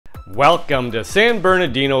Welcome to San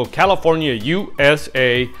Bernardino, California,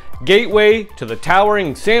 USA, gateway to the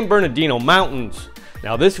towering San Bernardino Mountains.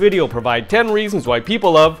 Now this video will provide 10 reasons why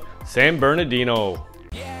people love San Bernardino.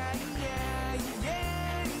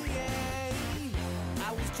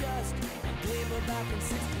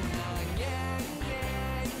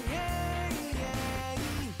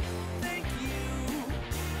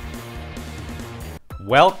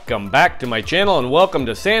 Welcome back to my channel and welcome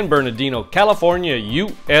to San Bernardino, California,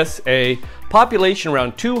 USA. Population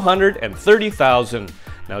around 230,000.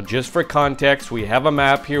 Now just for context, we have a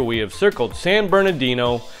map here. We have circled San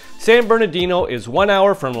Bernardino. San Bernardino is 1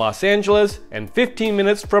 hour from Los Angeles and 15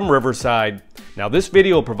 minutes from Riverside. Now this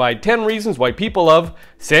video will provide 10 reasons why people love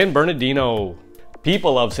San Bernardino.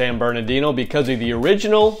 People love San Bernardino because of the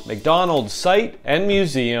original McDonald site and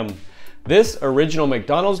museum. This original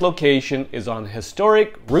McDonald's location is on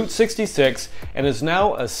historic Route 66 and is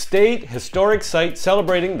now a state historic site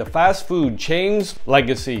celebrating the fast food chain's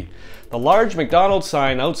legacy. The large McDonald's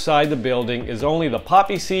sign outside the building is only the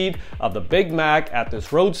poppy seed of the Big Mac at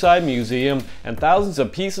this roadside museum, and thousands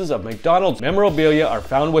of pieces of McDonald's memorabilia are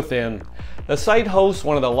found within. The site hosts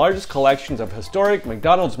one of the largest collections of historic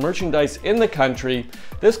McDonald's merchandise in the country.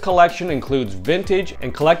 This collection includes vintage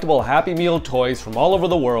and collectible Happy Meal toys from all over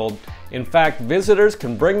the world. In fact, visitors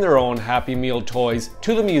can bring their own Happy Meal toys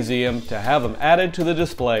to the museum to have them added to the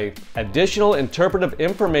display. Additional interpretive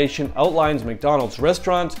information outlines McDonald's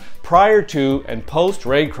restaurants prior to and post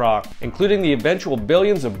Ray Kroc, including the eventual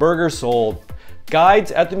billions of burgers sold.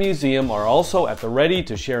 Guides at the museum are also at the ready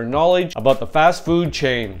to share knowledge about the fast food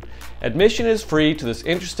chain. Admission is free to this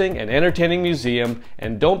interesting and entertaining museum,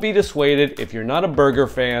 and don't be dissuaded if you're not a burger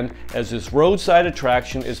fan, as this roadside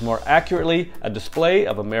attraction is more accurately a display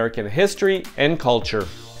of American history and culture.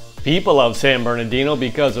 People love San Bernardino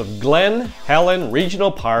because of Glen, Helen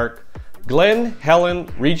Regional Park. Glen,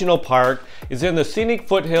 Helen Regional Park is in the scenic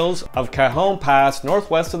foothills of Cajon Pass,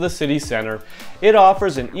 northwest of the city center. It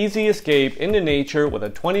offers an easy escape into nature with a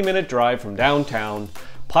 20-minute drive from downtown.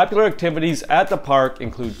 Popular activities at the park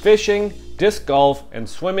include fishing, disc golf, and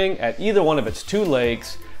swimming at either one of its two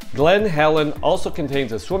lakes. Glen Helen also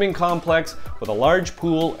contains a swimming complex with a large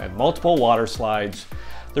pool and multiple water slides.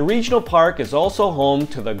 The regional park is also home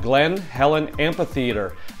to the Glen Helen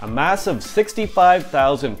Amphitheater, a massive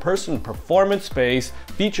 65,000 person performance space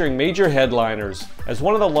featuring major headliners. As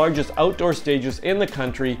one of the largest outdoor stages in the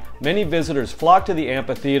country, many visitors flock to the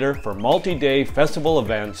amphitheater for multi-day festival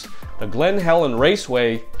events. The Glen Helen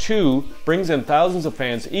Raceway, too, brings in thousands of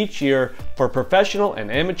fans each year for professional and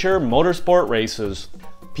amateur motorsport races.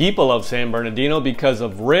 People love San Bernardino because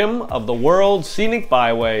of Rim of the World Scenic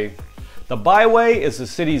Byway. The Byway is the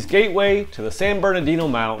city's gateway to the San Bernardino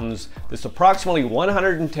Mountains. This approximately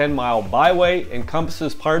 110-mile byway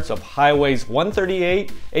encompasses parts of highways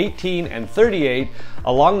 138, 18, and 38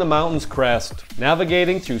 along the mountain's crest,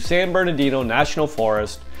 navigating through San Bernardino National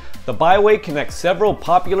Forest. The Byway connects several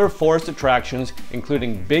popular forest attractions,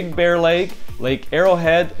 including Big Bear Lake, Lake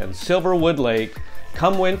Arrowhead, and Silverwood Lake.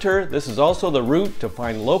 Come winter, this is also the route to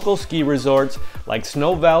find local ski resorts like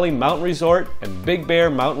Snow Valley Mountain Resort and Big Bear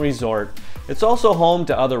Mountain Resort. It's also home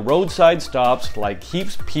to other roadside stops like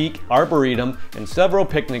Heaps Peak Arboretum and several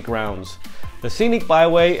picnic grounds. The Scenic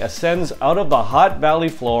Byway ascends out of the hot valley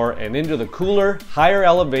floor and into the cooler, higher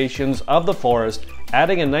elevations of the forest,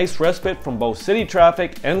 adding a nice respite from both city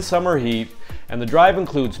traffic and summer heat. And the drive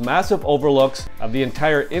includes massive overlooks of the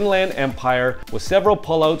entire inland empire with several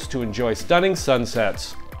pullouts to enjoy stunning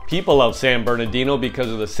sunsets. People love San Bernardino because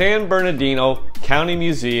of the San Bernardino County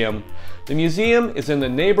Museum. The museum is in the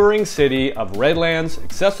neighboring city of Redlands,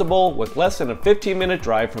 accessible with less than a 15-minute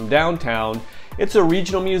drive from downtown. It's a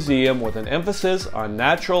regional museum with an emphasis on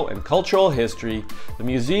natural and cultural history. The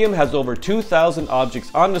museum has over 2,000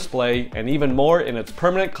 objects on display and even more in its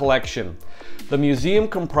permanent collection. The museum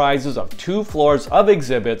comprises of 2 floors of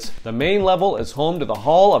exhibits. The main level is home to the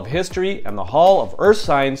Hall of History and the Hall of Earth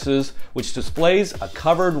Sciences, which displays a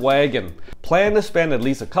covered wagon. Plan to spend at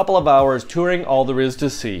least a couple of hours touring all there is to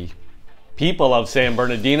see. People love San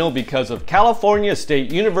Bernardino because of California State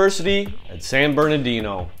University at San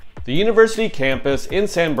Bernardino. The university campus in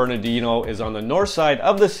San Bernardino is on the north side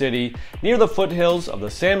of the city, near the foothills of the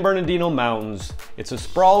San Bernardino Mountains. It's a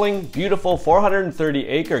sprawling, beautiful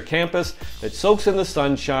 430-acre campus that soaks in the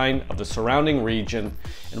sunshine of the surrounding region.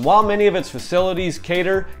 And while many of its facilities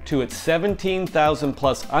cater to its 17,000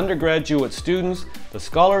 plus undergraduate students, the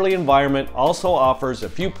scholarly environment also offers a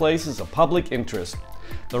few places of public interest.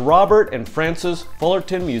 The Robert and Frances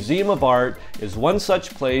Fullerton Museum of Art is one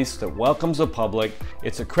such place that welcomes the public.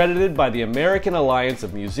 It's accredited by the American Alliance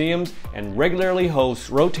of Museums and regularly hosts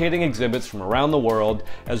rotating exhibits from around the world,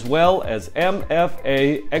 as well as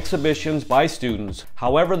MFA exhibitions by students.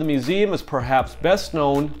 However, the museum is perhaps best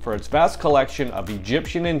known for its vast collection of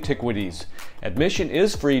Egyptian antiquities. Admission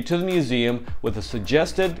is free to the museum with a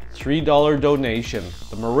suggested $3 donation.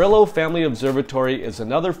 The Murillo Family Observatory is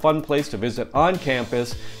another fun place to visit on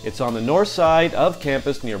campus. It's on the north side of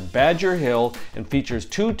campus near Badger Hill and features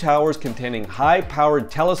 2 towers containing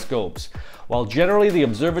high-powered telescopes. While generally the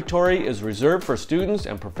observatory is reserved for students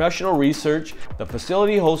and professional research, the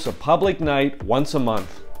facility hosts a public night once a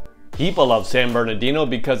month. People love San Bernardino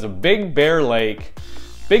because of Big Bear Lake.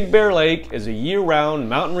 Big Bear Lake is a year-round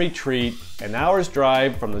mountain retreat, an hour's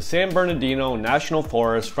drive from the San Bernardino National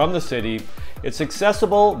Forest from the city. It's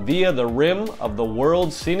accessible via the rim of the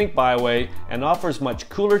world's Scenic Byway and offers much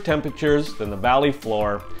cooler temperatures than the valley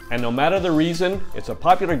floor. And no matter the reason, it's a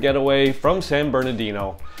popular getaway from San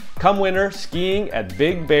Bernardino. Come winter, skiing at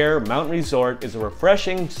Big Bear Mountain Resort is a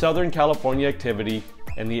refreshing Southern California activity,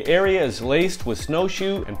 and the area is laced with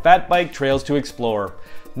snowshoe and fat bike trails to explore.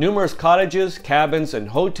 Numerous cottages, cabins, and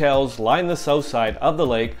hotels line the south side of the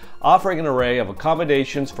lake, offering an array of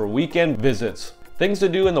accommodations for weekend visits. Things to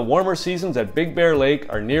do in the warmer seasons at Big Bear Lake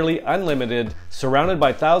are nearly unlimited. Surrounded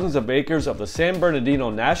by thousands of acres of the San Bernardino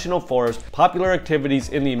National Forest, popular activities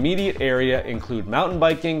in the immediate area include mountain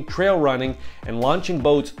biking, trail running, and launching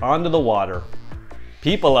boats onto the water.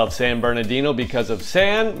 People love San Bernardino because of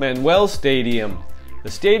San Manuel Stadium. The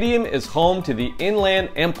stadium is home to the Inland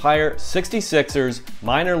Empire 66ers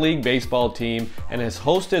minor league baseball team and has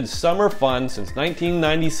hosted summer fun since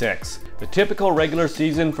 1996. The typical regular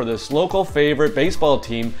season for this local favorite baseball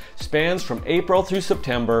team spans from April through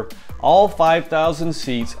September. All 5,000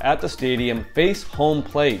 seats at the stadium face home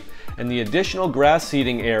plate, and the additional grass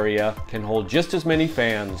seating area can hold just as many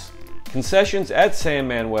fans. Concessions at San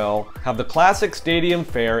Manuel have the classic stadium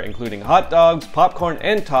fare, including hot dogs, popcorn,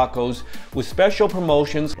 and tacos, with special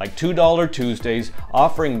promotions like $2 Tuesdays,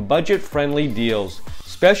 offering budget-friendly deals.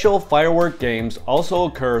 Special firework games also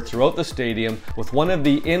occur throughout the stadium, with one of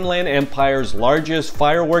the Inland Empire's largest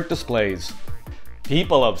firework displays.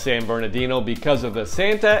 People love San Bernardino because of the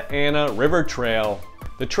Santa Ana River Trail.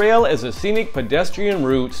 The trail is a scenic pedestrian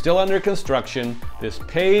route still under construction. This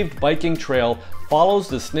paved biking trail follows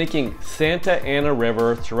the snaking Santa Ana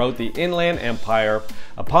River throughout the Inland Empire.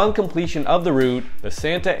 Upon completion of the route, the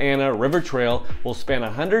Santa Ana River Trail will span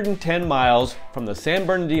 110 miles from the San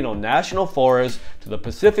Bernardino National Forest to the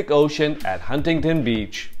Pacific Ocean at Huntington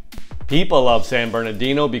Beach. People love San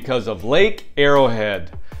Bernardino because of Lake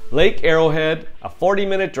Arrowhead. Lake Arrowhead, a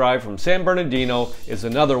 40-minute drive from San Bernardino, is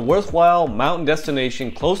another worthwhile mountain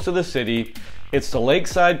destination close to the city. It's the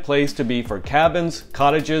lakeside place to be for cabins,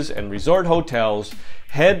 cottages, and resort hotels.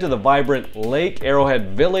 Head to the vibrant Lake Arrowhead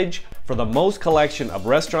Village for the most collection of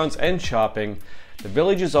restaurants and shopping. The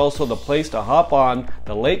village is also the place to hop on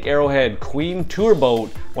the Lake Arrowhead Queen Tour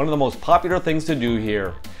Boat, one of the most popular things to do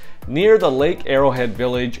here. Near the Lake Arrowhead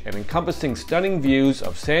Village and encompassing stunning views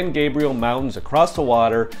of San Gabriel Mountains across the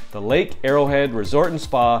water, the Lake Arrowhead Resort and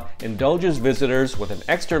Spa indulges visitors with an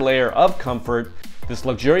extra layer of comfort. This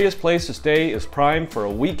luxurious place to stay is primed for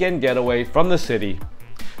a weekend getaway from the city.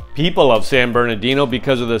 People love San Bernardino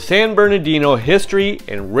because of the San Bernardino History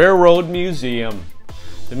and Railroad Museum.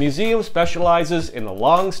 The museum specializes in the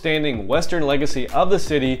long-standing Western legacy of the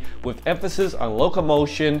city with emphasis on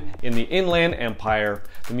locomotion in the Inland Empire.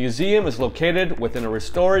 The museum is located within a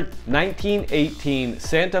restored 1918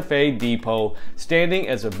 Santa Fe depot, standing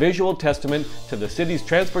as a visual testament to the city's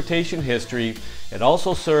transportation history. It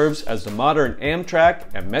also serves as the modern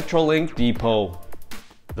Amtrak and Metrolink depot.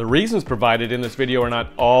 The reasons provided in this video are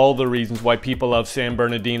not all the reasons why people love San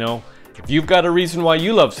Bernardino. If you've got a reason why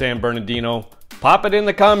you love San Bernardino, pop it in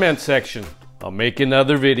the comments section. I'll make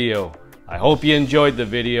another video. I hope you enjoyed the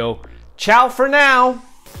video. Ciao for now!